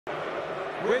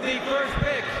With the first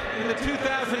pick in the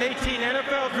 2018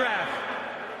 NFL Draft,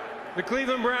 the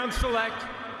Cleveland Browns select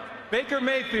Baker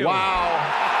Mayfield. Wow.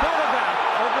 Quarterback,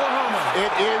 Oklahoma.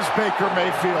 It is Baker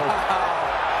Mayfield.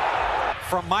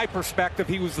 From my perspective,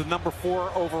 he was the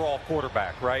 #4 overall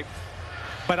quarterback, right?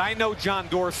 But I know John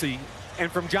Dorsey,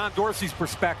 and from John Dorsey's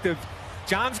perspective,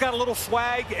 John's got a little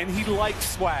swag, and he likes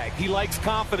swag. He likes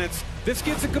confidence. This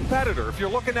kid's a competitor. If you're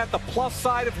looking at the plus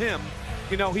side of him,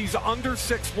 you know, he's under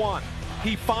 6'1".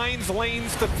 He finds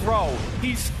lanes to throw.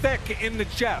 He's thick in the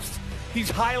chest. He's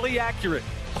highly accurate.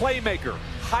 Playmaker,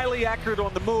 highly accurate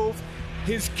on the move.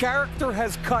 His character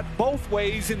has cut both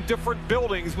ways in different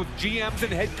buildings with GMs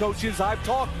and head coaches I've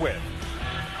talked with.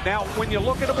 Now, when you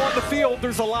look at him on the field,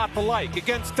 there's a lot to like.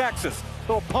 Against Texas,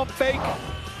 little pump fake,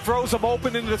 throws him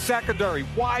open into the secondary,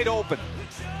 wide open.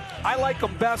 I like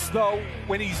him best, though,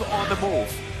 when he's on the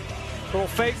move. Little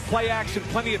fake, play action,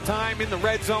 plenty of time in the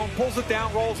red zone, pulls it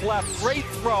down, rolls left, great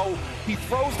throw. He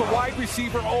throws the wide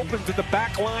receiver open to the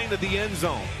back line of the end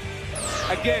zone.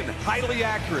 Again, highly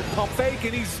accurate, pump fake,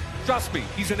 and trust me,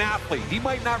 he's an athlete. He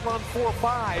might not run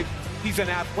 4.5. He's an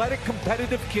athletic,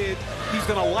 competitive kid. He's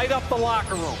going to light up the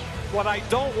locker room. What I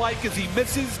don't like is he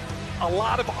misses a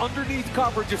lot of underneath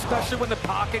coverage, especially when the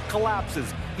pocket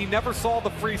collapses. He never saw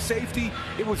the free safety.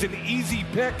 It was an easy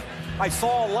pick. I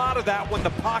saw a lot of that when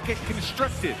the pocket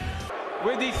constricted.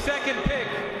 With the second pick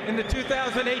in the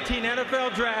 2018 NFL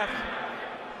Draft,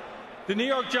 the New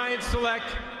York Giants select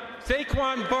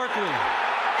Saquon Barkley,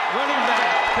 running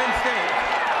back, Penn State.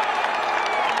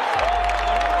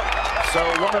 So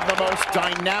one of the most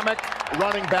dynamic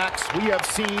running backs we have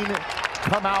seen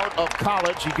come out of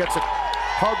college. He gets a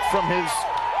hug from his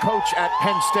coach at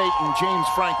Penn State and James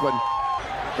Franklin.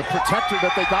 The protector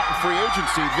that they got in free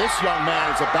agency. This young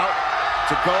man is about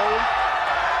to go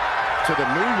to the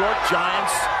New York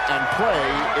Giants and play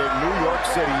in New York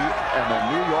City and the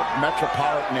New York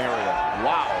metropolitan area.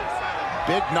 Wow.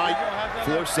 Big night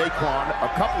for Saquon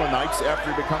a couple of nights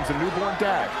after he becomes a newborn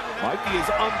dad. Mike, he is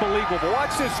unbelievable.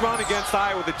 Watch this run against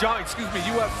Iowa,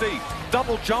 USC.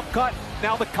 Double jump cut,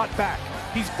 now the cut back.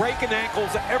 He's breaking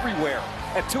ankles everywhere.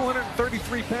 At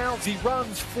 233 pounds, he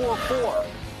runs 4.4.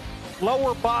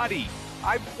 Lower body.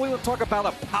 We will talk about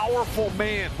a powerful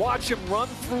man. Watch him run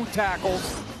through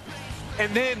tackles,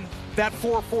 and then that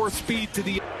 4.4 speed to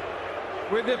the...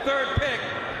 With the third pick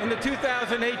in the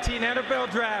 2018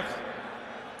 NFL Draft,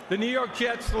 the New York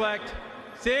Jets select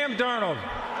Sam Darnold,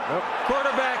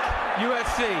 quarterback,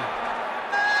 USC.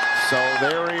 So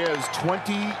there he is,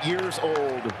 20 years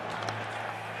old.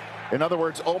 In other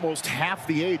words, almost half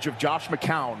the age of Josh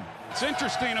McCown. It's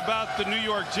interesting about the New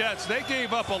York Jets. They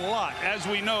gave up a lot, as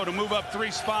we know, to move up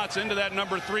 3 spots into that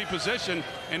 #3 position,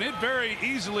 and it very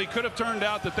easily could have turned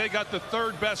out that they got the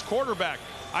 3rd best quarterback.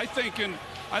 I think, and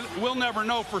we'll never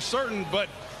know for certain, but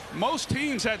most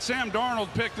teams had Sam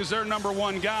Darnold picked as their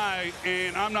 #1 guy,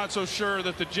 and I'm not so sure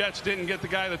that the Jets didn't get the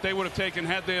guy that they would have taken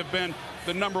had they have been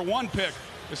the #1 pick.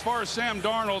 As far as Sam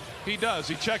Darnold, he does.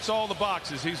 He checks all the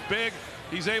boxes. He's big.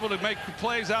 He's able to make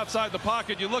plays outside the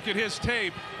pocket. You look at his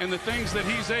tape and the things that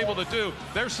he's able to do.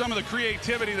 There's some of the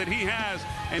creativity that he has.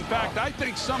 In fact, I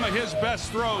think some of his best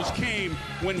throws came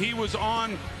when he was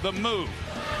on the move.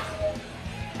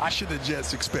 What should the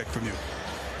Jets expect from you?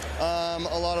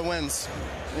 A lot of wins.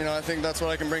 You know, I think that's what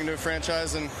I can bring to a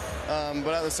franchise, and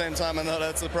but at the same time, I know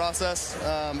that's the process.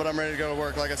 But I'm ready to go to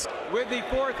work, like I said. With the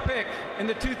 4th pick in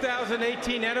the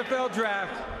 2018 NFL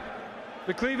Draft,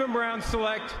 the Cleveland Browns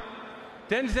select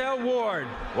Denzel Ward,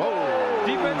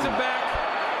 defensive back,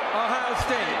 Ohio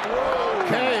State.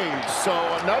 Okay, so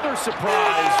another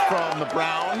surprise from the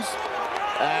Browns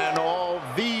and all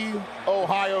the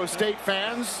Ohio State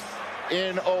fans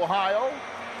in Ohio.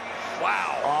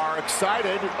 Wow, are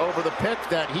excited over the pick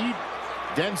that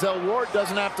Denzel Ward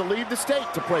doesn't have to leave the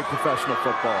state to play professional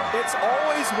football. It's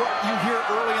always what you hear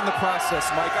early in the process,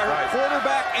 Mike. Our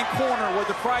quarterback and corner were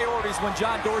the priorities when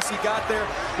John Dorsey got there.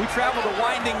 We traveled a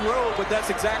winding road, but that's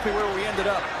exactly where we ended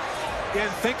up. And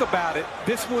think about it.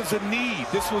 This was a need.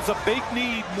 This was a big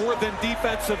need, more than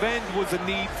defensive end was a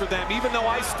need for them. Even though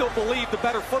I still believe the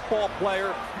better football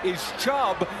player is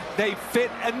Chubb, they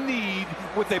fit a need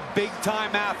with a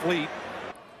big-time athlete.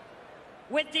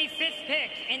 With the 5th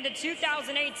pick in the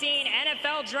 2018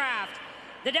 NFL Draft,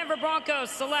 the Denver Broncos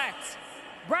select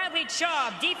Bradley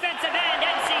Chubb, defensive end,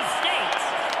 NC State.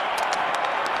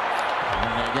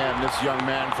 And again, this young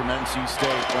man from NC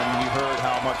State, when he heard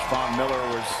how much Von Miller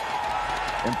was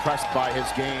impressed by his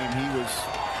game, he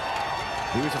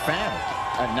was a fan.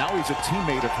 And now he's a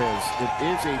teammate of his. It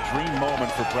is a dream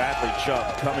moment for Bradley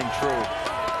Chubb coming true.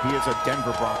 He is a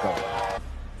Denver Bronco.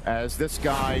 As this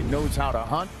guy knows how to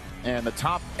hunt, and the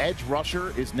top edge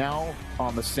rusher is now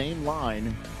on the same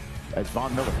line as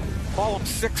Von Miller. Call him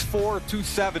 6'4",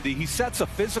 270. He sets a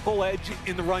physical edge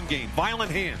in the run game.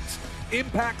 Violent hands.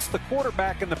 Impacts the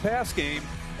quarterback in the pass game.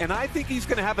 And I think he's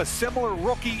going to have a similar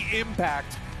rookie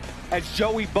impact as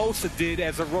Joey Bosa did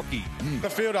as a rookie. The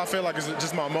field, I feel like, is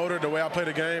just my motor, the way I play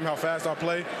the game, how fast I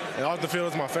play. And off the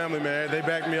field is my family, man. They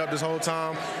backed me up this whole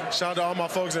time. Shout out to all my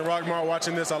folks in Rockmart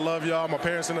watching this. I love y'all. My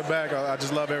parents in the back. I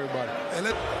just love everybody.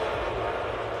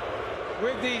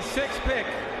 With the 6th pick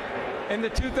in the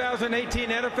 2018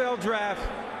 NFL Draft,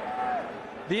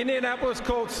 the Indianapolis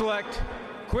Colts select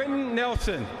Quentin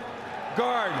Nelson,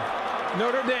 guard,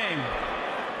 Notre Dame.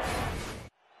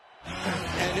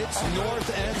 And it's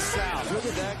north and south. Look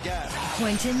at that gap.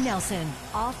 Quentin Nelson,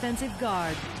 offensive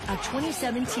guard, a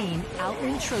 2017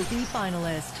 Outland Trophy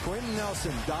finalist. Quentin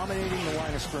Nelson dominating the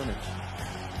line of scrimmage.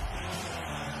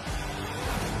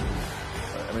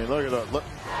 I mean, look at those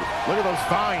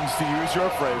vines, to use your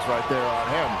phrase right there, on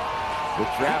him. The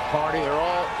draft party,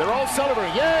 they're all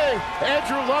celebrating. Yay!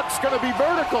 Andrew Luck's going to be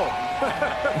vertical.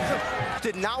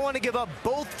 Did not want to give up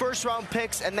both first-round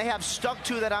picks, and they have stuck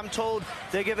to that. I'm told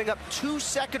they're giving up 2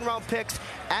 second-round picks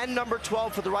and number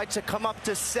 12 for the right to come up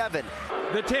to 7.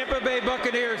 The Tampa Bay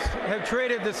Buccaneers have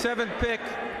traded the 7th pick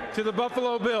to the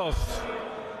Buffalo Bills.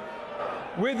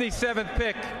 With the 7th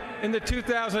pick in the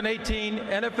 2018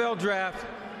 NFL Draft,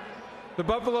 the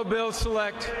Buffalo Bills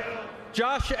select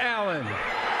Josh Allen,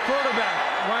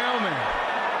 quarterback, Wyoming.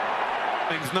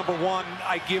 Number one,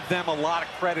 I give them a lot of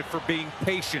credit for being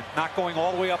patient, not going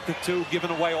all the way up to 2, giving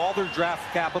away all their draft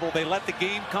capital. They let the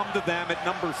game come to them at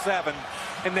number 7,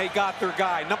 and they got their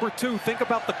guy. Number 2, think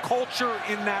about the culture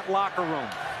in that locker room.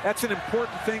 That's an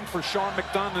important thing for Sean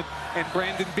McDonough and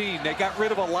Brandon Beane. They got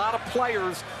rid of a lot of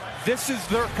players. This is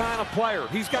their kind of player.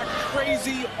 He's got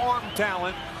crazy arm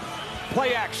talent.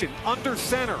 Play action, under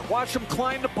center. Watch him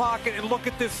climb the pocket and look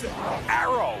at this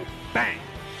arrow. Bang.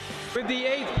 With the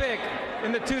 8th pick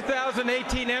in the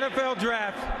 2018 NFL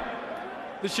Draft,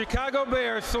 the Chicago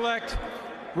Bears select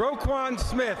Roquan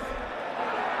Smith,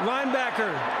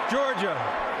 linebacker, Georgia.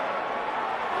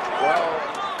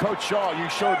 Well, Coach Shaw, you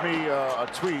showed me a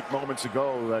tweet moments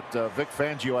ago that Vic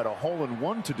Fangio had a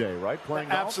hole-in-one today, right? Playing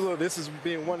golf? Absolutely. This has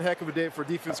been one heck of a day for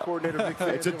defense coordinator Vic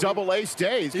Fangio. It's a double-ace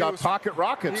day. He's got pocket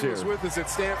rockets here. He was with us at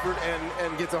Stanford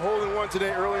and gets a hole-in-one today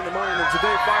early in the morning, and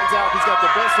today finds out he's got the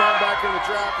best linebacker in the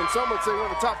draft, and some would say one of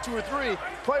the top 2 or 3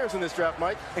 players in this draft,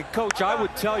 Mike. And, Coach, I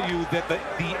would tell you that the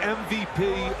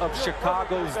MVP of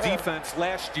Chicago's defense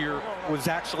last year was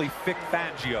actually Vic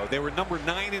Fangio. They were number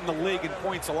 9 in the league in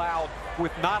points allowed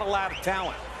with not a lot of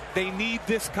talent. They need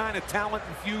this kind of talent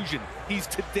infusion. He's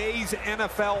today's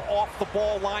NFL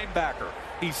off-the-ball linebacker.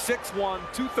 He's 6'1",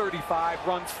 235,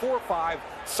 runs 4.5,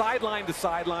 sideline to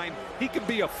sideline. He can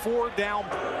be a 4-down.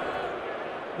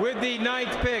 With the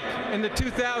 9th pick in the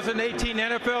 2018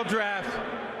 NFL Draft,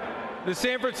 the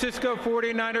San Francisco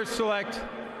 49ers select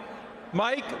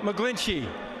Mike McGlinchey,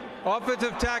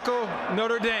 offensive tackle,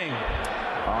 Notre Dame.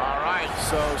 All right,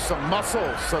 so some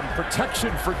muscle, some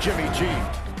protection for Jimmy G.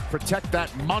 Protect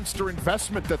that monster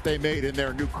investment that they made in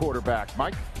their new quarterback.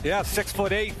 Mike? Yeah,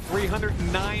 6'8",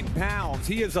 309 pounds.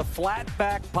 He is a flat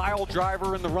back pile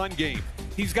driver in the run game.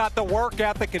 He's got the work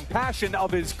ethic and passion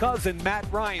of his cousin, Matt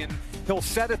Ryan. He'll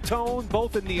set a tone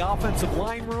both in the offensive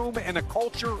line room and a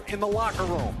culture in the locker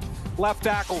room. Left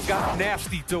tackle's got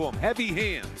nasty to him, heavy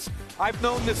hands. I've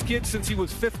known this kid since he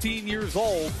was 15 years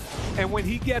old, and when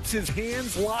he gets his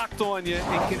hands locked on you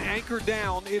and can anchor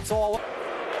down, it's all.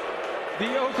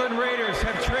 The Oakland Raiders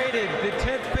have traded the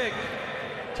 10th pick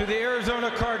to the Arizona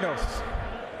Cardinals.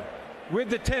 With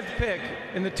the 10th pick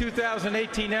in the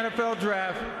 2018 NFL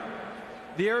Draft,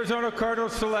 the Arizona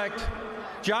Cardinals select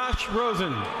Josh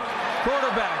Rosen,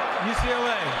 quarterback,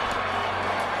 UCLA.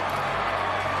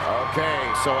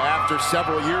 Okay, so after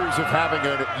several years of having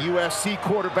a USC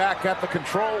quarterback at the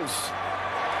controls,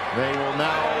 they will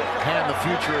now hand the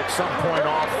future at some point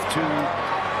off to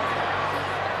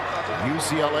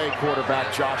UCLA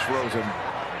quarterback Josh Rosen.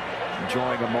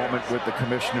 Enjoying a moment with the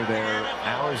commissioner there.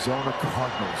 Arizona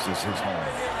Cardinals is his home.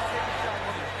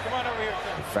 Come on over here.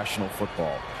 Professional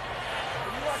football.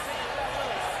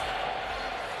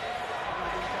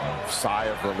 A sigh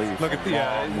of relief. Look at the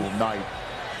long night.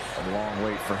 A long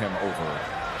wait for him over.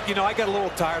 You know, I got a little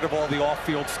tired of all the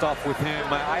off-field stuff with him.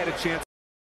 I had a chance